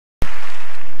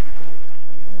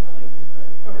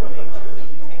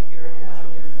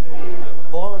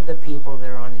people that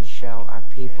are on his show are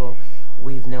people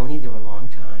we've known either a long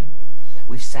time,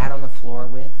 we've sat on the floor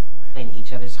with, in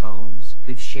each other's homes,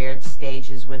 we've shared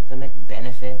stages with them at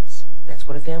benefits. That's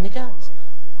what a family does.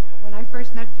 When I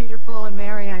first met Peter, Paul, and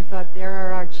Mary, I thought, there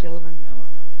are our children.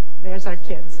 There's our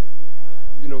kids.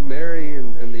 You know, Mary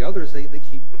and the others, they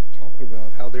keep talking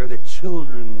about how they're the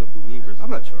children of the Weavers. I'm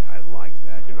not sure if I like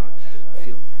that, you know.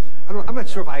 I'm not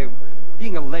sure if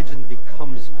being a legend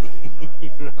becomes me, you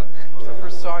know. So I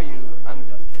first saw you on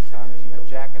a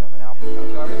jacket of an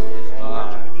album cover,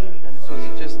 and this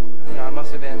was just, you know, I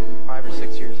must have been 5 or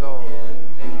 6 years old,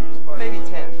 maybe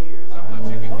 10.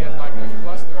 Sometimes you can get like a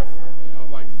cluster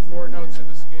of like 4 notes in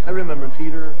the scale. I remember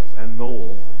Peter and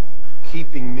Noel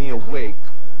keeping me awake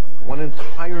one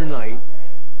entire night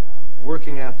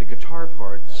working at the guitar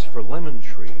parts for Lemon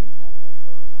Tree,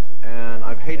 and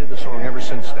I've hated the song ever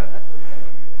since then.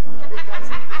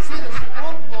 See, the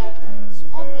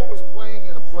Spoonful was playing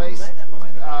at a place that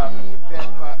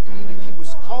it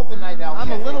was called the Night Out.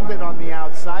 I'm a little bit on the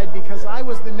outside because I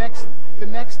was the next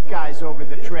guys over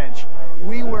the trench.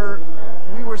 We were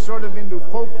sort of into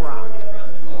folk rock,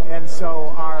 and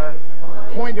so our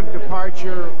point of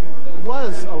departure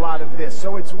was a lot of this.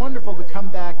 So it's wonderful to come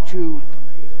back to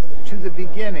the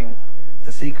beginning.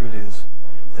 The secret is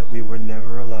that we were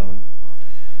never alone.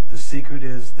 The secret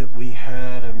is that we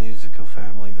had a musical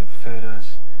family that fed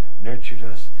us, nurtured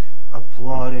us,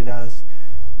 applauded us,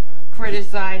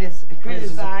 Criticized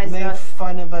made us.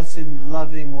 fun of us in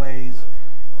loving ways,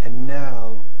 and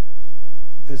now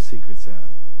the secret's out.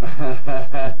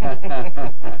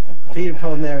 Peter,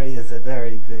 Paul, and Mary is a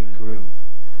very big group,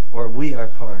 or we are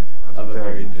part of a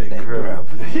very big group.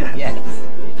 Yes. Yes.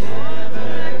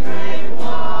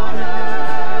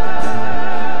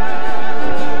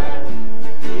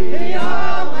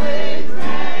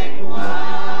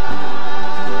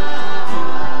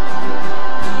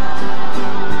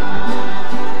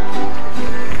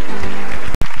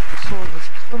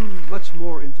 Much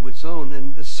more into its own,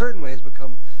 and in certain ways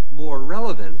become more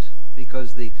relevant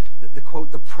because the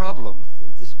quote, the problem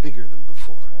is bigger than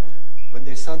before. When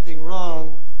there's something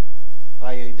wrong,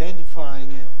 by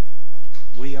identifying it,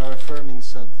 we are affirming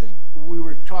something. We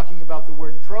were talking about the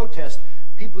word protest.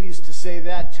 People used to say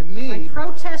that to me. I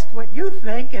protest what you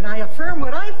think, and I affirm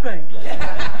what I think.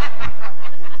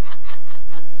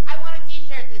 I want a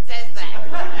t-shirt that says that.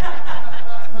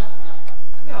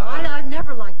 No, I've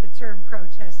never liked the term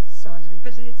protest songs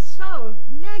because it's so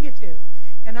negative.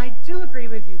 And I do agree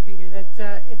with you, Peter,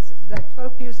 that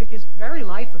folk music is very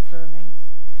life-affirming,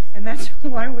 and that's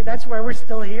why we're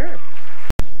still here.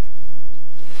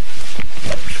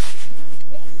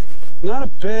 Not a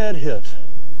bad hit.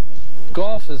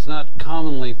 Golf is not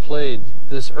commonly played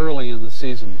this early in the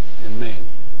season in Maine.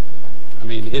 I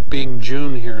mean, it being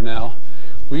June here now,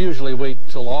 we usually wait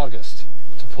till August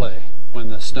to play when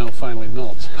the snow finally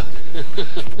melts.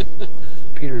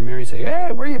 Peter and Mary say,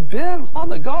 hey, where you been? On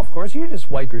the golf course. You just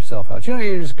wipe yourself out. You know,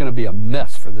 you're just going to be a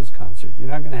mess for this concert. You're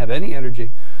not going to have any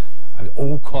energy. I mean,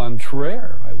 au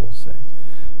contraire, I will say,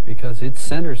 because it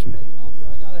centers me.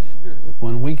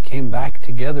 When we came back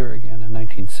together again in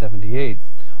 1978,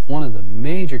 one of the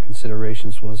major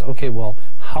considerations was, okay, well,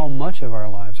 how much of our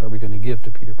lives are we going to give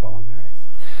to Peter, Paul, and Mary?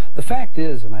 The fact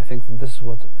is, and I think that this is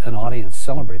what an audience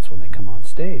celebrates when they come on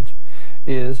stage,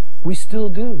 is we still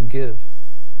do give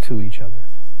to each other,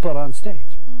 but on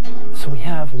stage. So we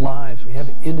have lives, we have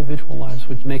individual lives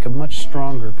which make a much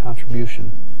stronger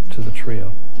contribution to the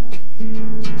trio.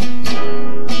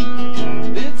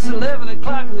 It's 11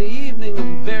 o'clock in the evening,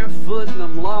 I'm barefoot and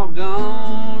I'm logged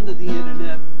on to the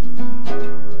internet.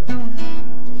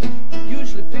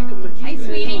 Usually pick up my... Hi,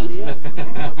 sweetie.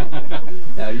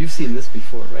 Now, you've seen this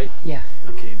before, right? Yeah.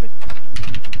 Okay, but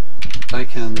I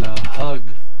can hug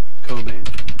Cobain.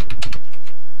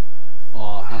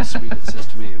 Oh, how sweet it says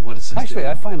to me. What it says actually,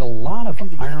 I find a lot of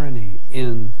irony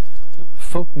in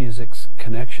folk music's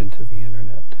connection to the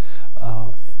internet.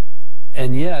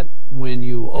 And yet, when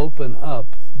you open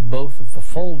up both of the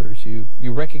folders, you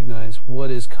recognize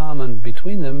what is common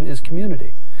between them is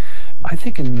community. I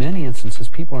think in many instances,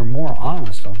 people are more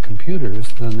honest on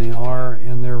computers than they are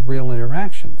in their real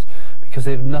interactions because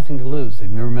they have nothing to lose.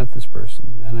 They've never met this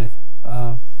person. And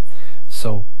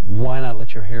so why not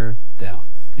let your hair down?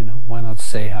 You know, why not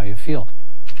say how you feel?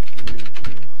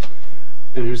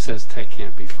 And who says tech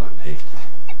can't be fun, hey?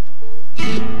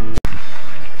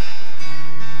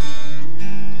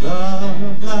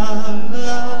 Love, love,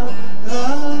 love,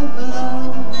 love,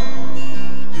 love.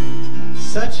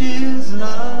 Such is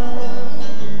love.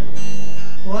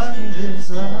 Wonders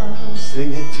love.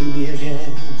 Sing it to me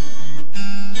again.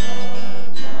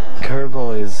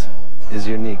 Curveball is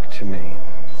unique to me.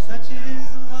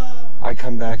 I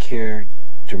come back here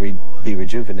to be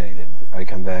rejuvenated. I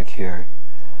come back here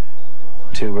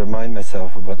to remind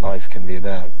myself of what life can be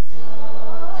about.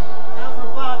 Now for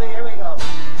Bobby, here we go.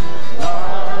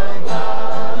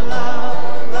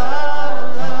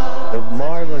 The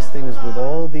marvelous thing is, with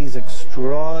all these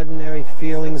extraordinary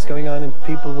feelings going on, and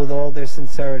people with all their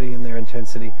sincerity and their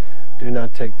intensity do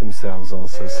not take themselves all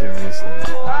so seriously.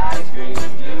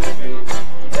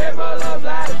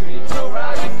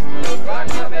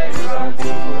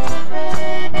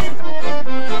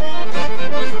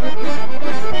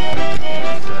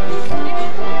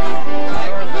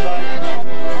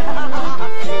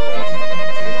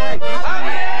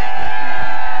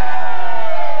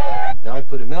 Now I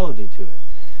put a melody to it.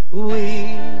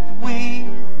 Weave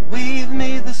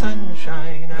me the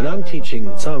sunshine. And I'm teaching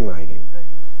songwriting.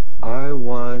 I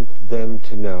want them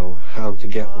to know how to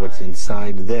get what's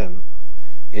inside them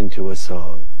into a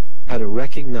song. How to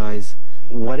recognize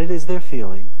what it is they're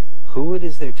feeling, who it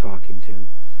is they're talking to,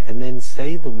 and then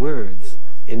say the words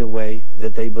in a way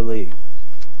that they believe.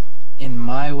 In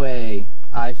my way,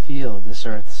 I feel this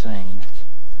earth sing.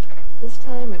 This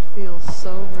time it feels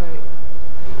so right.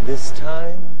 This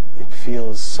time it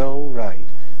feels so right.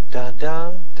 Da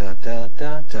da da da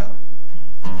da da.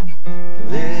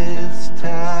 This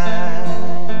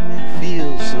time it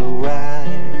feels so right.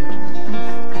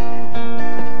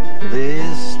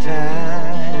 This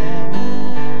time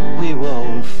we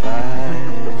won't fight.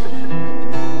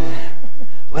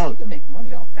 Well, You can make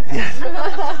money off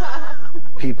that.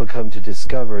 people come to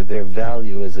discover their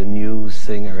value as a new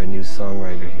singer, a new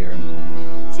songwriter here.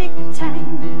 Take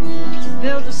time to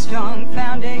build a strong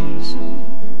foundation.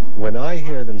 When I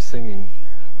hear them singing,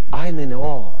 I'm in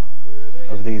awe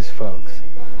of these folks.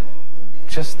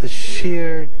 Just the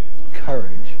sheer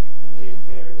courage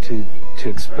to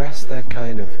express that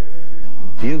kind of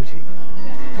beauty.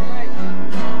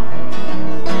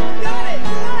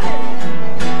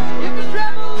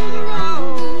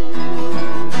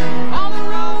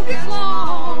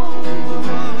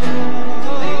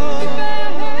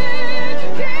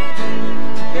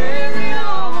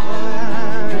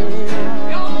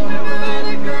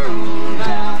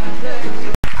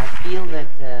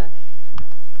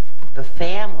 The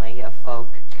family of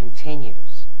folk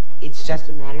continues. It's just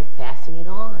a matter of passing it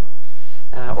on.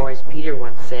 Or as Peter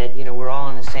once said, you know, we're all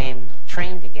on the same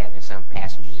train together. Some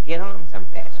passengers get on, some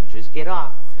passengers get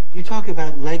off. You talk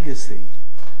about legacy.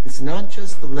 It's not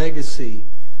just the legacy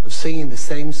of singing the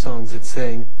same songs, it's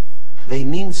saying they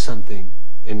mean something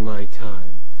in my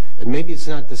time. And maybe it's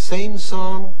not the same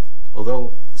song,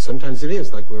 although sometimes it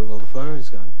is, like Where Have All the Flowers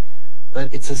Gone.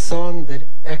 But it's a song that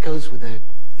echoes with that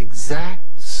exact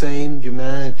same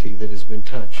humanity that has been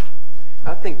touched.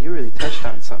 I think you really touched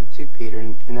on something too, Peter,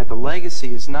 in that the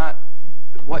legacy is not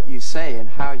what you say and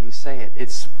how you say it.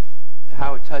 It's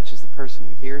how it touches the person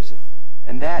who hears it.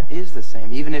 And that is the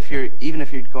same, even if you're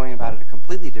going about it a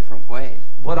completely different way.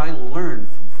 What I learned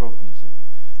from folk music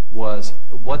was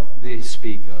what they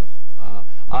speak of.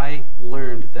 I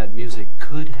learned that music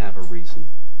could have a reason.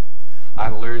 I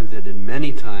learned that in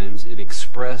many times it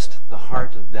expressed the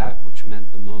heart of that which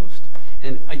meant the most.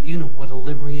 And you know what a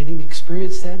liberating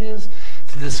experience that is?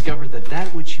 To discover that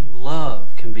that which you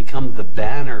love can become the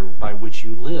banner by which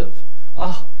you live.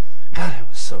 Oh, God, it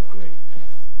was so great.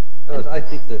 I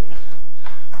think that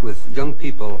with young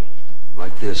people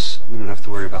like this, we don't have to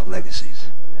worry about legacies.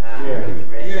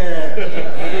 Yeah.